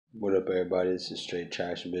What up, everybody? This is Straight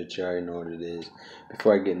Trash Bitch. You already know what it is.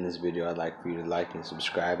 Before I get in this video, I'd like for you to like and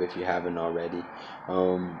subscribe if you haven't already.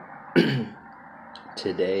 Um,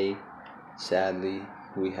 Today, sadly,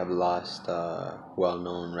 we have lost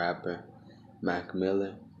well-known rapper Mac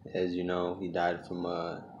Miller. As you know, he died from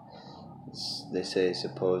they say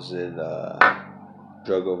supposed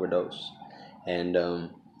drug overdose. And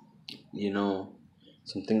you know,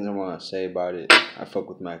 some things I want to say about it. I fuck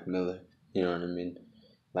with Mac Miller. You know what I mean?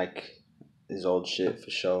 Like his old shit for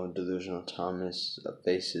sure. Delusional Thomas,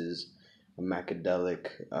 Faces, Macadelic,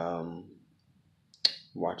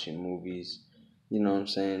 watching movies. You know what I'm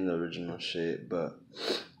saying? The original shit. But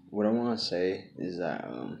what I want to say is that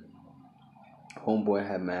Homeboy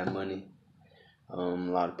had mad money. A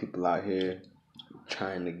lot of people out here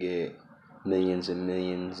trying to get millions and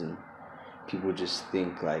millions, and people just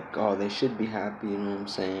think like, oh, they should be happy. You know what I'm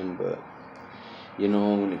saying? But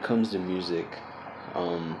when it comes to music,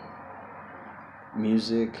 um,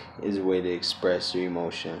 music is a way to express your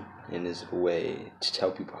emotion and is a way to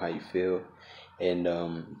tell people how you feel. And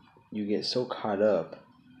you get so caught up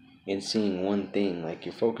in seeing one thing, like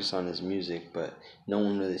you're focused on his music, but no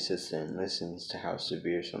one really sits there and listens to how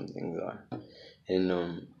severe some things are.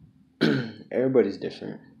 And everybody's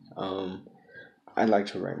different. I like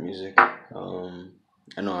to write music.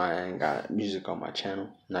 I know I ain't got music on my channel,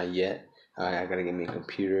 not yet. I gotta get me a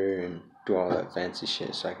computer and do all that fancy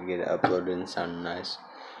shit so I can get it uploaded and sound nice.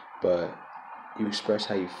 But you express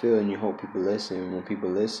how you feel and you hope people listen. When people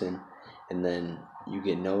listen, and then you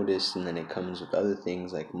get noticed, and then it comes with other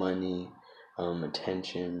things like money,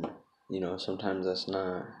 attention. Sometimes that's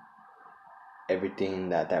not everything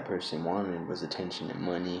that person wanted was attention and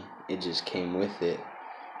money. It just came with it.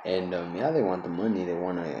 And yeah, they want the money. They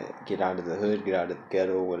want to get out of the hood, get out of the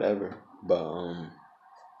ghetto, whatever. But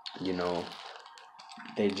you know,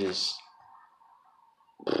 they just,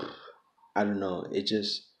 I don't know.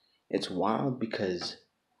 It's wild because,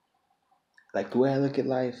 like, the way I look at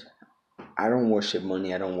life, I don't worship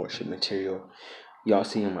money. I don't worship material. Y'all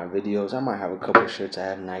see in my videos, I might have a couple shirts. I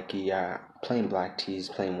have Nike, yeah, plain black tees,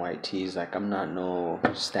 plain white tees. Like, I'm not no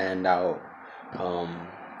standout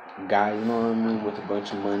guy, you know what I mean, with a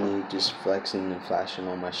bunch of money, just flexing and flashing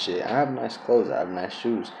on my shit. I have nice clothes. I have nice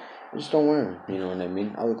shoes. I just don't wear them. You know what I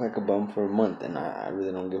mean? I look like a bum for a month, and I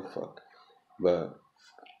really don't give a fuck. But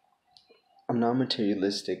I'm not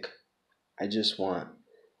materialistic. I just want,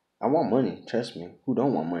 I want money. Trust me. Who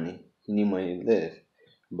don't want money? You need money to live.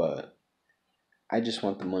 But I just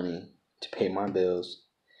want the money to pay my bills,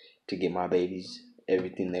 to get my babies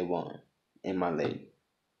everything they want, and my lady.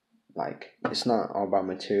 Like, it's not all about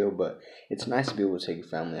material, but it's nice to be able to take your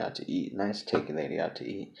family out to eat. Nice to take a lady out to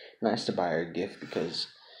eat. Nice to buy her a gift because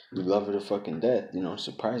you love her to fucking death.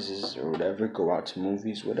 Surprises or whatever. Go out to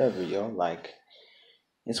movies, whatever, yo. Like,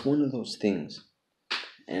 it's one of those things.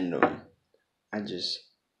 And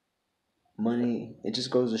money, it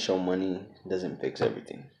just goes to show money doesn't fix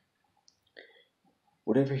everything.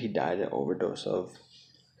 Whatever he died an overdose of,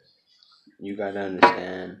 you gotta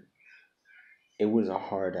understand, it was a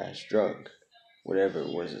hard ass drug. Whatever it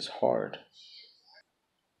was is hard.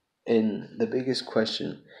 And the biggest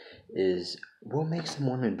question is, what makes him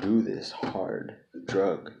want to do this hard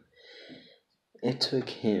drug? It took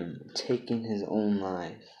him taking his own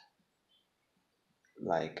life.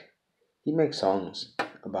 Like, he makes songs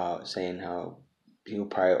about saying how he'll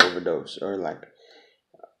probably overdose, or like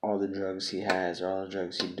all the drugs he has, or all the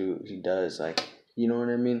drugs he does. Like, you know what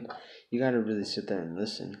I mean? You gotta really sit there and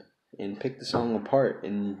listen and pick the song apart,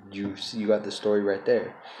 and you got the story right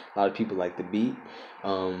there. A lot of people like the beat.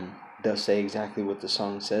 They'll say exactly what the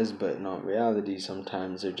song says, but in all reality,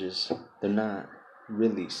 sometimes they're not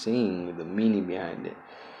really seeing the meaning behind it.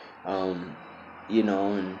 And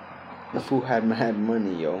the fool had mad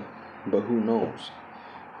money, yo, but who knows?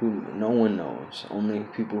 No one knows. Only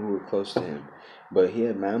people who were close to him. But he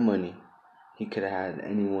had mad money. He could have had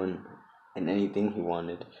anyone and anything he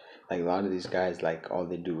wanted. Like, a lot of these guys, like, all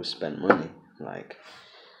they do is spend money. Like,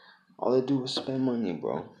 all they do is spend money,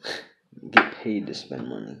 bro. Get paid to spend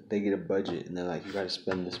money. They get a budget, and they're like, you gotta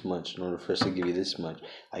spend this much in order for us to give you this much.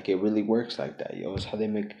 Like, it really works like that, yo. It's how they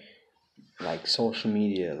make, like, social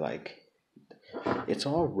media. Like, it's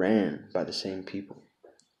all ran by the same people.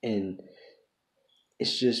 And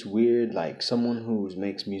it's just weird, like, someone who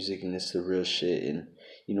makes music and it's the real shit, and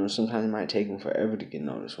sometimes it might take them forever to get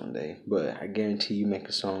noticed one day, but I guarantee you make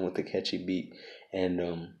a song with a catchy beat, and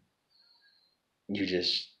you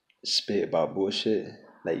just spit about bullshit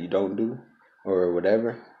that you don't do or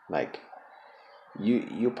whatever, like,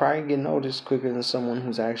 you'll probably get noticed quicker than someone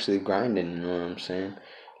who's actually grinding. You know what I'm saying?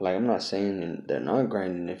 Like, I'm not saying they're not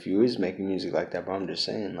grinding if you is making music like that, but I'm just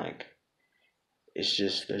saying, like, it's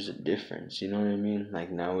just there's a difference, you know what I mean?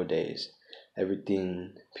 Like, nowadays,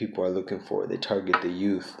 everything people are looking for, they target the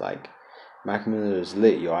youth. Like, Mac Miller is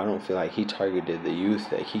lit, yo. I don't feel like he targeted the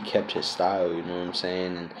youth. Like, he kept his style, you know what I'm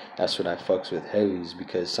saying? And that's what I fucks with heavies,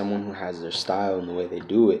 because someone who has their style and the way they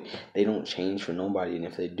do it, they don't change for nobody. And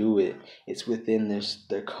if they do it, it's within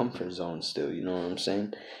their comfort zone still, you know what I'm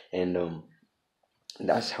saying? And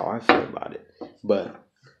that's how I feel about it. But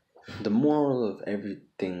the moral of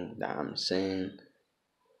everything that I'm saying,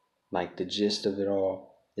 like the gist of it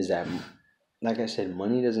all, is that, like I said,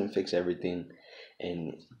 money doesn't fix everything.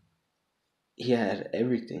 And he had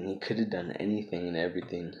everything. He could have done anything and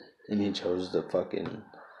everything. And he chose to fucking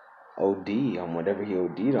OD on whatever he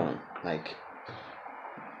OD'd on. Like,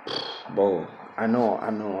 bro,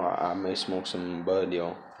 I may smoke some bud,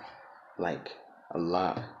 yo. Like, a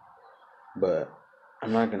lot. But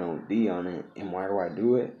I'm not gonna OD on it. And why do I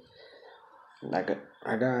do it? Like,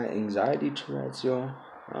 I got anxiety Tourette's, yo.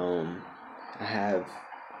 I have,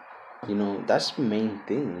 that's the main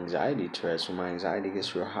thing. Anxiety Tourette's. When my anxiety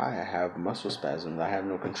gets real high, I have muscle spasms. I have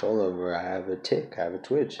no control over. I have a tick. I have a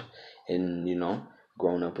twitch, and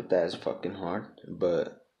growing up with that is fucking hard.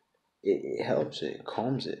 But it helps. It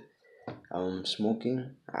calms it.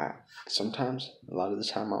 Smoking. Sometimes, a lot of the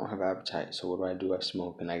time, I don't have appetite. So what do? I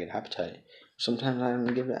smoke and I get appetite. Sometimes I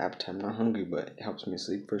don't give it appetite. I'm not hungry, but it helps me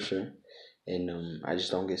sleep for sure. And I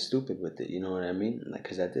just don't get stupid with it. You know what I mean? Like,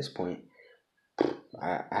 cause at this point,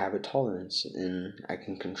 I have a tolerance and I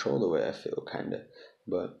can control the way I feel, kind of.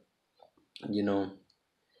 But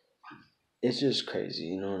it's just crazy.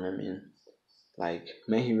 You know what I mean? Like,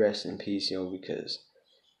 may he rest in peace, yo. Because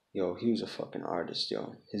he was a fucking artist,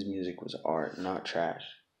 yo. His music was art, not trash.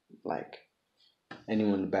 Like,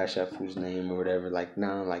 anyone to bash that fool's name or whatever, like,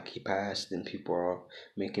 now, like, he passed and people are all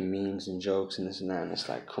making memes and jokes and this and that, and it's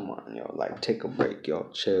like, come on, yo, like, take a break,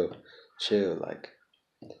 yo, chill, like,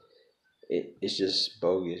 it's just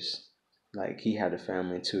bogus. Like, he had a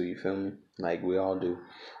family too, you feel me? Like, we all do.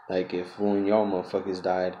 Like, if when y'all motherfuckers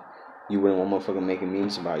died, you wouldn't want motherfucker making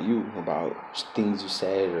memes about you, about things you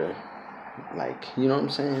said, or, like, you know what I'm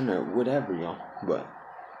saying, or whatever, yo. But,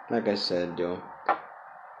 like I said, yo,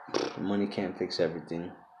 money can't fix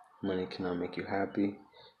everything. Money cannot make you happy.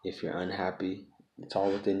 If you're unhappy, it's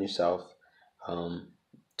all within yourself.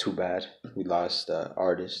 Too bad we lost the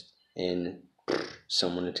artist and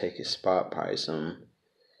someone to take his spot. Probably some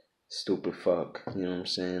stupid fuck. You know what I'm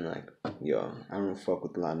saying? Like, yo, I don't fuck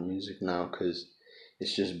with a lot of music now because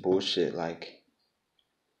it's just bullshit. Like,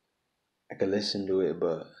 I could listen to it,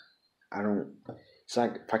 but I don't. It's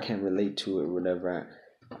like if I can't relate to it or whatever,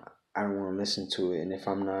 I don't want to listen to it. And if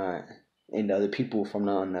I'm not, and other people, if I'm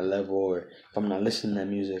not on that level, or if I'm not listening to that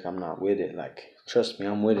music, I'm not with it. Like, trust me,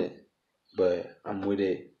 I'm with it, but I'm with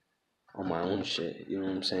it on my own shit. You know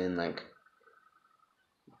what I'm saying? Like,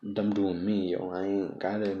 I'm doing me, yo. I ain't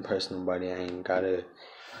gotta impress nobody. I ain't gotta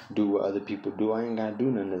do what other people do. I ain't gotta do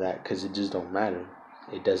none of that because it just don't matter.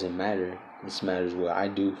 It doesn't matter. This matters what I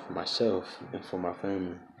do for myself and for my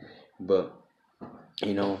family. But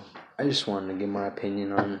I just wanted to give my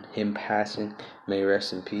opinion on him passing. May he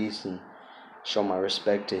rest in peace, and show my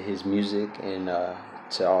respect to his music and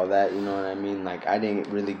to all that. You know what I mean? Like, I didn't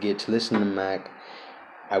really get to listen to Mac.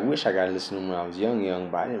 I wish I got to listen to him when I was young,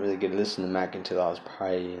 but I didn't really get to listen to Mac until I was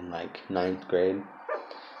probably in like 9th grade,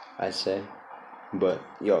 I'd say. But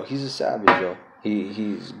yo, he's a savage, yo.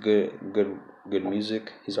 He's good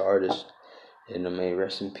music. He's an artist, and may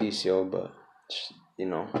rest in peace, yo. But you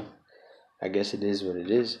know, I guess it is what it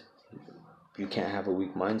is. You can't have a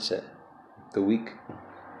weak mindset. The weak,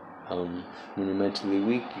 when you're mentally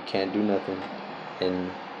weak, you can't do nothing,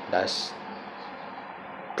 and that's,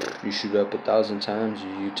 you shoot up 1,000 times.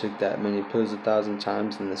 You took that many pills 1,000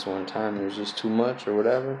 times, and this one time it was just too much or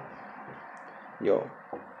whatever. Yo,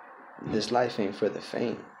 this life ain't for the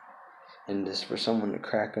faint, and just for someone to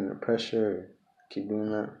crack under pressure or keep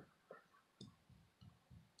doing that,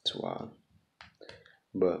 it's wild.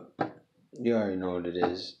 But you already know what it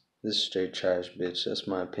is. This is straight trash, bitch. That's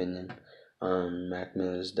my opinion on Mac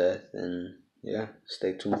Miller's death. And yeah,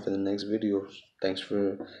 stay tuned for the next videos. Thanks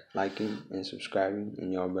for liking and subscribing,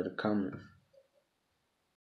 and y'all better comment.